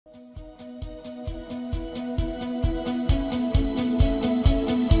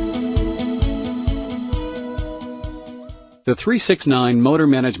The 369 Motor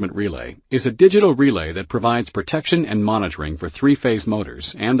Management Relay is a digital relay that provides protection and monitoring for three-phase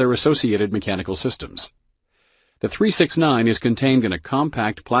motors and their associated mechanical systems. The 369 is contained in a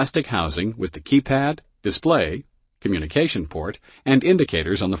compact plastic housing with the keypad, display, communication port, and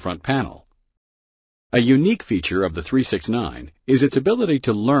indicators on the front panel. A unique feature of the 369 is its ability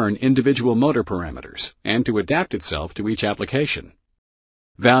to learn individual motor parameters and to adapt itself to each application.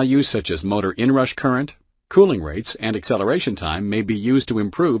 Values such as motor inrush current, cooling rates, and acceleration time may be used to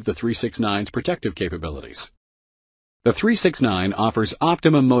improve the 369's protective capabilities. The 369 offers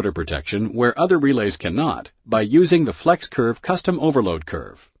optimum motor protection where other relays cannot by using the Flex Curve Custom Overload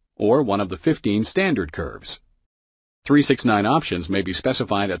Curve, or one of the 15 standard curves. 369 options may be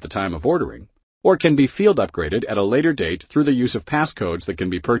specified at the time of ordering, or can be field upgraded at a later date through the use of passcodes that can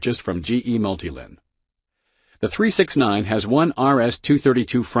be purchased from GE Multilin. The 369 has one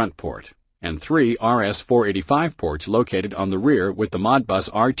RS-232 front port and 3 RS-485 ports located on the rear with the Modbus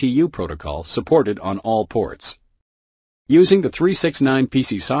RTU protocol supported on all ports. Using the 369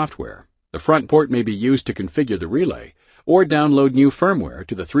 PC software, the front port may be used to configure the relay or download new firmware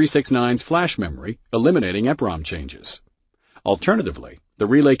to the 369's flash memory, eliminating EPROM changes. Alternatively, the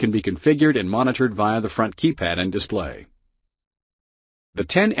relay can be configured and monitored via the front keypad and display. The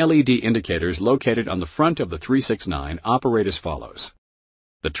 10 LED indicators located on the front of the 369 operate as follows.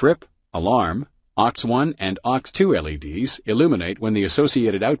 The trip, alarm, aux1 and aux2 LEDs illuminate when the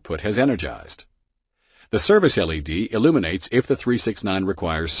associated output has energized. The service LED illuminates if the 369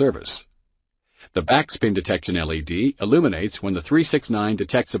 requires service. The backspin detection LED illuminates when the 369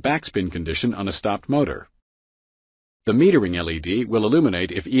 detects a backspin condition on a stopped motor. The metering LED will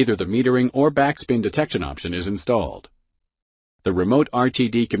illuminate if either the metering or backspin detection option is installed. The remote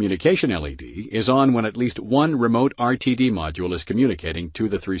RTD communication LED is on when at least one remote RTD module is communicating to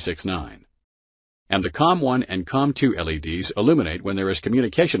the 369. And the COM1 and COM2 LEDs illuminate when there is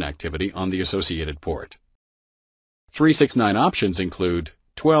communication activity on the associated port. 369 options include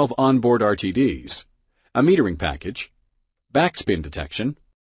 12 onboard RTDs, a metering package, backspin detection,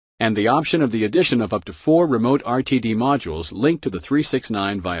 and the option of the addition of up to 4 remote RTD modules linked to the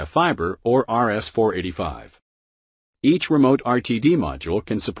 369 via fiber or RS-485. Each remote RTD module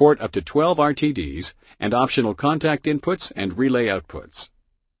can support up to 12 RTDs and optional contact inputs and relay outputs.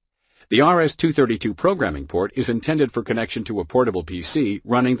 The RS-232 programming port is intended for connection to a portable PC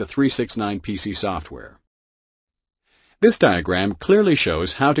running the 369 PC software. This diagram clearly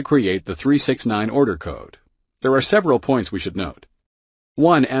shows how to create the 369 order code. There are several points we should note.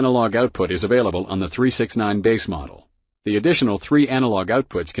 One analog output is available on the 369 base model. The additional 3 analog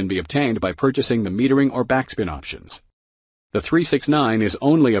outputs can be obtained by purchasing the metering or backspin options. The 369 is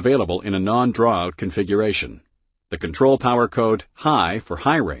only available in a non-drawout configuration. The control power code high for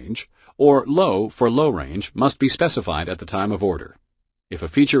high range or low for low range must be specified at the time of order. If a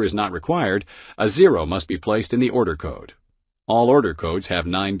feature is not required, a 0 must be placed in the order code. All order codes have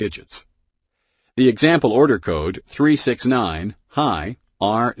 9 digits. The example order code 369 high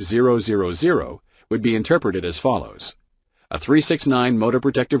R000 would be interpreted as follows. A 369 motor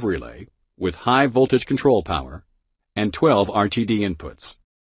protective relay with high voltage control power and 12 RTD inputs.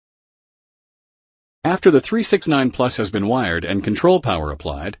 After the 369 Plus has been wired and control power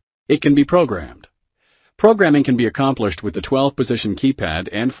applied, it can be programmed. Programming can be accomplished with the 12-position keypad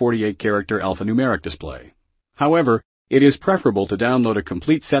and 48-character alphanumeric display. However, it is preferable to download a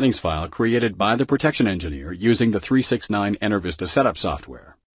complete settings file created by the protection engineer using the 369 EnerVista setup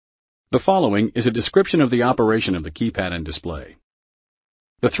software. The following is a description of the operation of the keypad and display.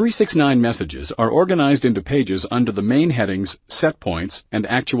 The 369 messages are organized into pages under the main headings Set Points and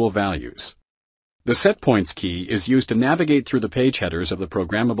Actual Values. The Set Points key is used to navigate through the page headers of the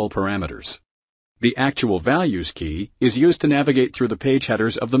programmable parameters. The Actual Values key is used to navigate through the page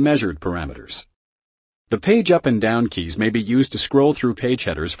headers of the measured parameters. The page up and down keys may be used to scroll through page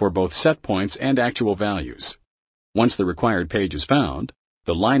headers for both set points and actual values. Once the required page is found,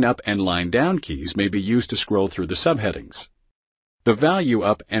 the line up and line down keys may be used to scroll through the subheadings. The value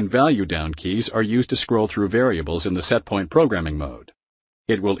up and value down keys are used to scroll through variables in the setpoint programming mode.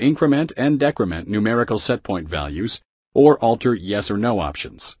 It will increment and decrement numerical setpoint values or alter yes or no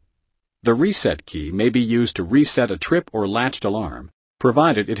options. The reset key may be used to reset a trip or latched alarm,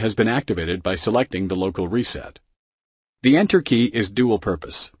 provided it has been activated by selecting the local reset. The enter key is dual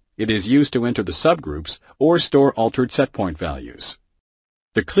purpose. It is used to enter the subgroups or store altered setpoint values.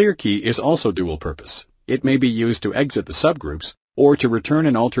 The clear key is also dual purpose. It may be used to exit the subgroups or to return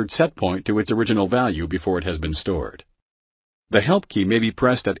an altered setpoint to its original value before it has been stored. The help key may be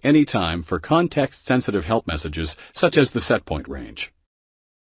pressed at any time for context-sensitive help messages such as the setpoint range.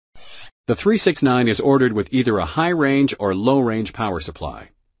 The 369 is ordered with either a high-range or low-range power supply.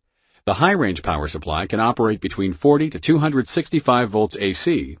 The high-range power supply can operate between 40 to 265 volts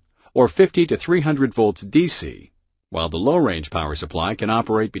AC or 50 to 300 volts DC, while the low-range power supply can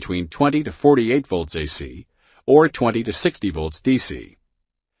operate between 20 to 48 volts AC or 20 to 60 volts DC.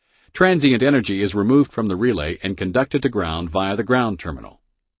 Transient energy is removed from the relay and conducted to ground via the ground terminal.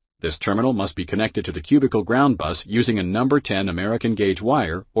 This terminal must be connected to the cubicle ground bus using a number 10 American gauge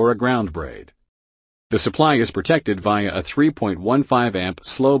wire or a ground braid. The supply is protected via a 3.15 amp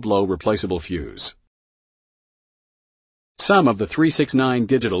slow-blow replaceable fuse. Some of the 369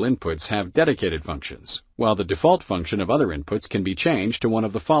 digital inputs have dedicated functions, while the default function of other inputs can be changed to one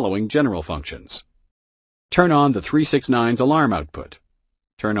of the following general functions. Turn on the 369's alarm output.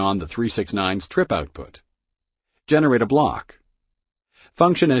 Turn on the 369's trip output. Generate a block.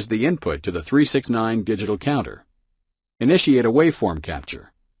 Function as the input to the 369 digital counter. Initiate a waveform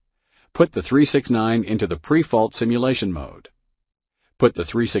capture. Put the 369 into the pre-fault simulation mode. Put the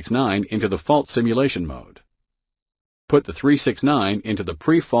 369 into the fault simulation mode. Put the 369 into the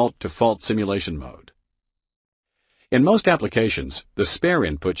pre-fault to fault simulation mode. In most applications, the spare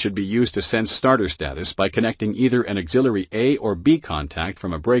input should be used to sense starter status by connecting either an auxiliary A or B contact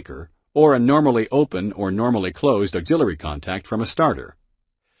from a breaker or a normally open or normally closed auxiliary contact from a starter.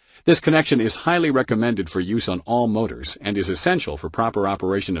 This connection is highly recommended for use on all motors and is essential for proper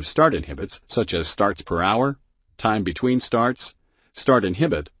operation of start inhibits such as starts per hour, time between starts, start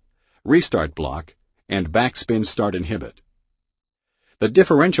inhibit, restart block, and backspin start inhibit. The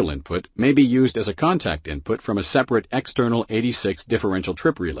differential input may be used as a contact input from a separate external 86 differential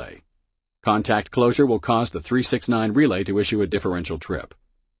trip relay. Contact closure will cause the 369 relay to issue a differential trip.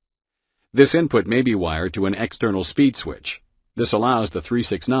 This input may be wired to an external speed switch. This allows the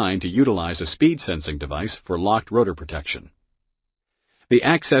 369 to utilize a speed sensing device for locked rotor protection. The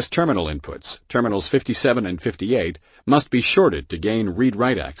access terminal inputs, terminals 57 and 58, must be shorted to gain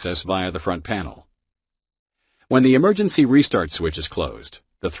read-write access via the front panel. When the emergency restart switch is closed,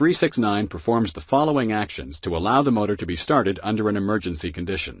 the 369 performs the following actions to allow the motor to be started under an emergency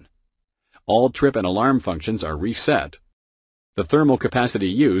condition. All trip and alarm functions are reset, the thermal capacity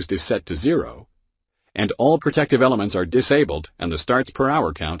used is set to 0, and all protective elements are disabled and the starts per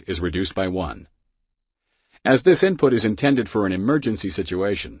hour count is reduced by 1. As this input is intended for an emergency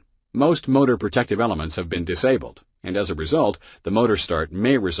situation, most motor protective elements have been disabled, and as a result, the motor start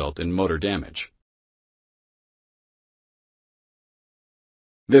may result in motor damage.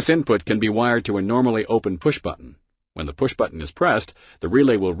 This input can be wired to a normally open push button. When the push button is pressed, the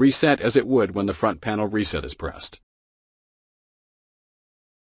relay will reset as it would when the front panel reset is pressed.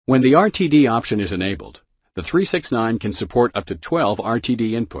 When the RTD option is enabled, the 369 can support up to 12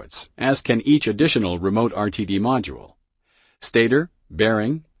 RTD inputs, as can each additional remote RTD module. Stator,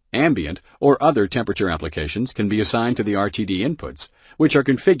 bearing, ambient, or other temperature applications can be assigned to the RTD inputs, which are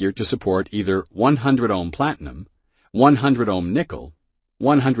configured to support either 100 ohm platinum, 100 ohm nickel,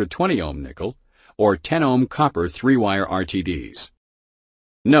 120 ohm nickel, or 10 ohm copper 3-wire RTDs.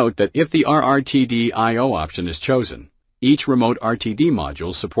 Note that if the RRTD I/O option is chosen, each remote RTD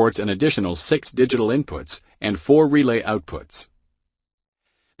module supports an additional 6 digital inputs and 4 relay outputs.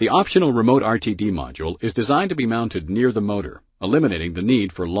 The optional remote RTD module is designed to be mounted near the motor, eliminating the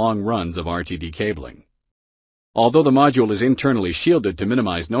need for long runs of RTD cabling. Although the module is internally shielded to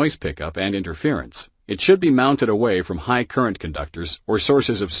minimize noise pickup and interference, it should be mounted away from high current conductors or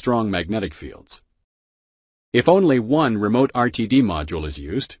sources of strong magnetic fields. If only one remote RTD module is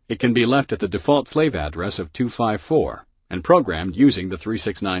used, it can be left at the default slave address of 254 and programmed using the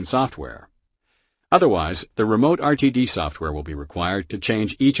 369 software. Otherwise, the remote RTD software will be required to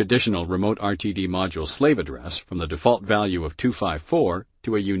change each additional remote RTD module slave address from the default value of 254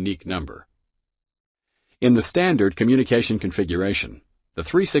 to a unique number. In the standard communication configuration, the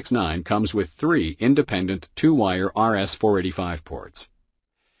 369 comes with 3 independent 2-wire RS-485 ports.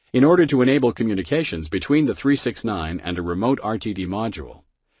 In order to enable communications between the 369 and a remote RTD module,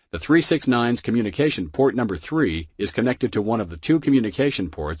 the 369's communication port number 3 is connected to one of the 2 communication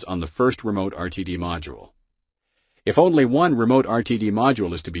ports on the first remote RTD module. If only one remote RTD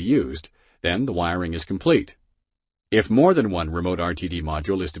module is to be used, then the wiring is complete. If more than one remote RTD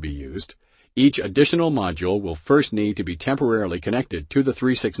module is to be used, each additional module will first need to be temporarily connected to the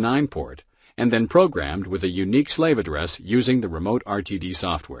 369 port and then programmed with a unique slave address using the remote RTD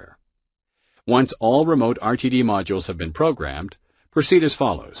software. Once all remote RTD modules have been programmed, proceed as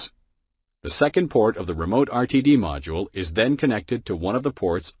follows. The second port of the remote RTD module is then connected to one of the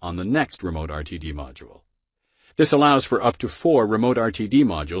ports on the next remote RTD module. This allows for up to 4 remote RTD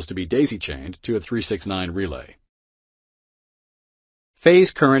modules to be daisy-chained to a 369 relay.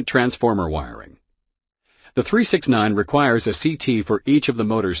 Phase current transformer wiring. The 369 requires a CT for each of the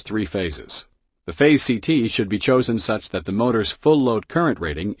motor's 3 phases. The phase CT should be chosen such that the motor's full load current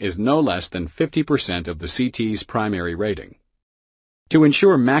rating is no less than 50% of the CT's primary rating. To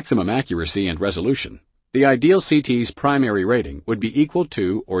ensure maximum accuracy and resolution, the ideal CT's primary rating would be equal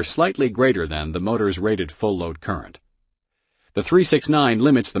to or slightly greater than the motor's rated full load current. The 369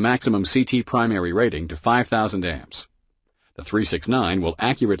 limits the maximum CT primary rating to 5,000 amps. The 369 will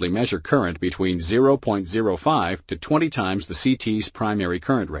accurately measure current between 0.05 to 20 times the CT's primary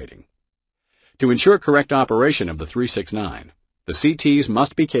current rating. To ensure correct operation of the 369, the CTs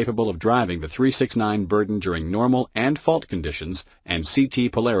must be capable of driving the 369 burden during normal and fault conditions and CT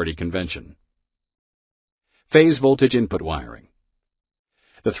polarity convention. Phase voltage input wiring.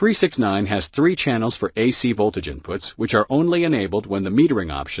 The 369 has 3 channels for AC voltage inputs, which are only enabled when the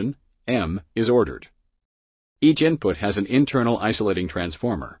metering option, M, is ordered. Each input has an internal isolating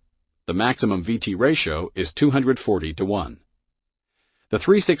transformer. The maximum VT ratio is 240 to 1. The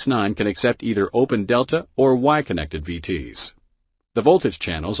 369 can accept either open delta or Y-connected VTs. The voltage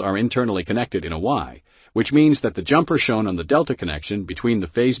channels are internally connected in a Y, which means that the jumper shown on the delta connection between the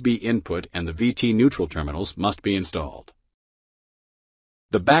phase B input and the VT neutral terminals must be installed.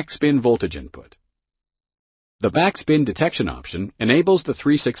 The backspin voltage input. The backspin detection option enables the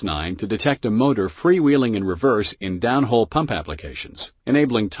 369 to detect a motor freewheeling in reverse in downhole pump applications,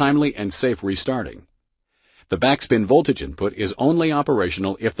 enabling timely and safe restarting. The backspin voltage input is only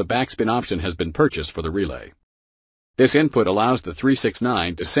operational if the backspin option has been purchased for the relay. This input allows the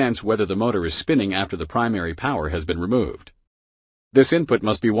 369 to sense whether the motor is spinning after the primary power has been removed. This input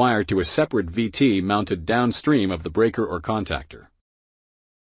must be wired to a separate VT mounted downstream of the breaker or contactor.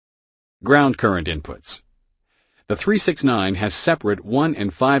 Ground current inputs. The 369 has separate 1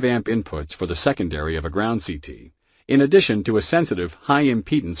 and 5 amp inputs for the secondary of a ground CT, in addition to a sensitive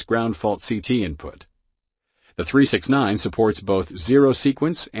high-impedance ground fault CT input. The 369 supports both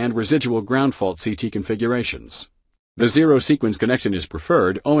zero-sequence and residual ground fault CT configurations. The zero-sequence connection is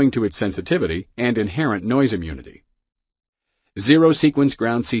preferred owing to its sensitivity and inherent noise immunity. Zero-sequence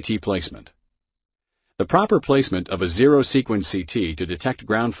ground CT placement. The proper placement of a zero-sequence CT to detect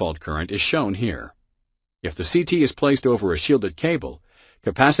ground fault current is shown here. If the CT is placed over a shielded cable,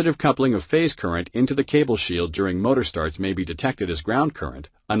 capacitive coupling of phase current into the cable shield during motor starts may be detected as ground current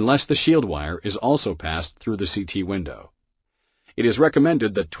unless the shield wire is also passed through the CT window. It is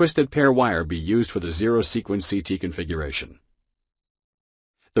recommended that twisted pair wire be used for the zero-sequence CT configuration.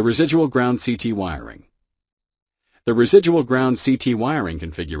 The residual ground CT wiring. The residual ground CT wiring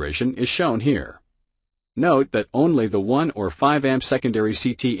configuration is shown here. Note that only the 1 or 5 amp secondary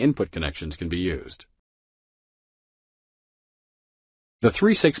CT input connections can be used. The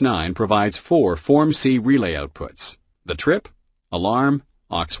 369 provides 4 Form C relay outputs: the trip, alarm,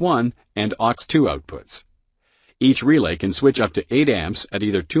 aux1, and aux2 outputs. Each relay can switch up to 8 amps at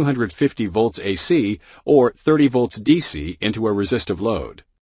either 250 volts AC or 30 volts DC into a resistive load.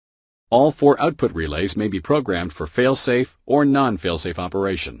 All 4 output relays may be programmed for fail-safe or non-fail-safe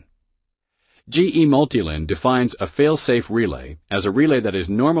operation. GE Multilin defines a fail-safe relay as a relay that is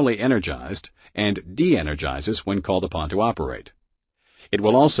normally energized and de-energizes when called upon to operate. It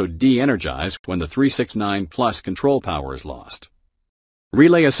will also de-energize when the 369 plus control power is lost.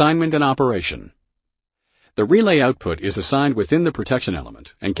 Relay assignment and operation. The relay output is assigned within the protection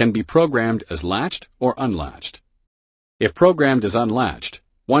element and can be programmed as latched or unlatched. If programmed as unlatched,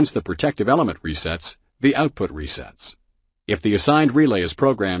 once the protective element resets, the output resets. If the assigned relay is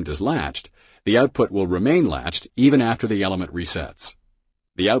programmed as latched, the output will remain latched even after the element resets.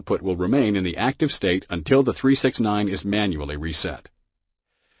 The output will remain in the active state until the 369 is manually reset.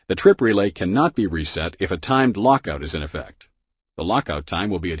 The trip relay cannot be reset if a timed lockout is in effect. The lockout time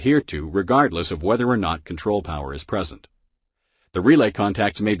will be adhered to regardless of whether or not control power is present. The relay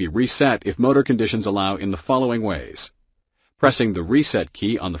contacts may be reset if motor conditions allow in the following ways: pressing the reset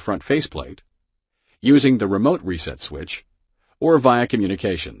key on the front faceplate, using the remote reset switch, or via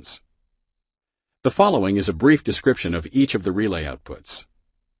communications. The following is a brief description of each of the relay outputs.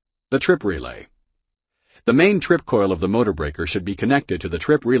 The trip relay. The main trip coil of the motor breaker should be connected to the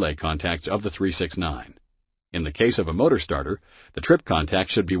trip relay contacts of the 369. In the case of a motor starter, the trip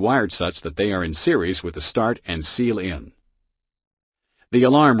contacts should be wired such that they are in series with the start and seal in. The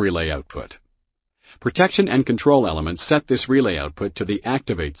alarm relay output. Protection and control elements set this relay output to the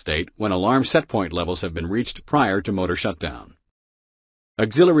activate state when alarm set point levels have been reached prior to motor shutdown.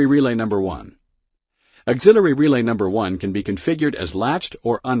 Auxiliary relay number 1. Auxiliary relay number 1 can be configured as latched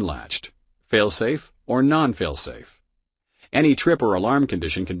or unlatched, fail-safe or non-fail-safe. Any trip or alarm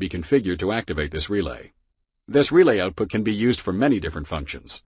condition can be configured to activate this relay. This relay output can be used for many different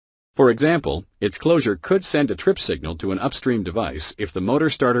functions. For example, its closure could send a trip signal to an upstream device if the motor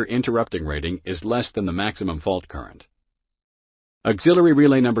starter interrupting rating is less than the maximum fault current. Auxiliary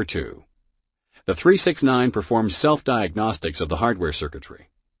relay number 2. The 369 performs self-diagnostics of the hardware circuitry.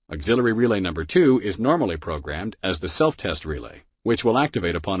 Auxiliary relay number 2 is normally programmed as the self-test relay, which will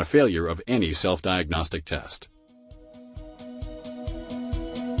activate upon a failure of any self-diagnostic test.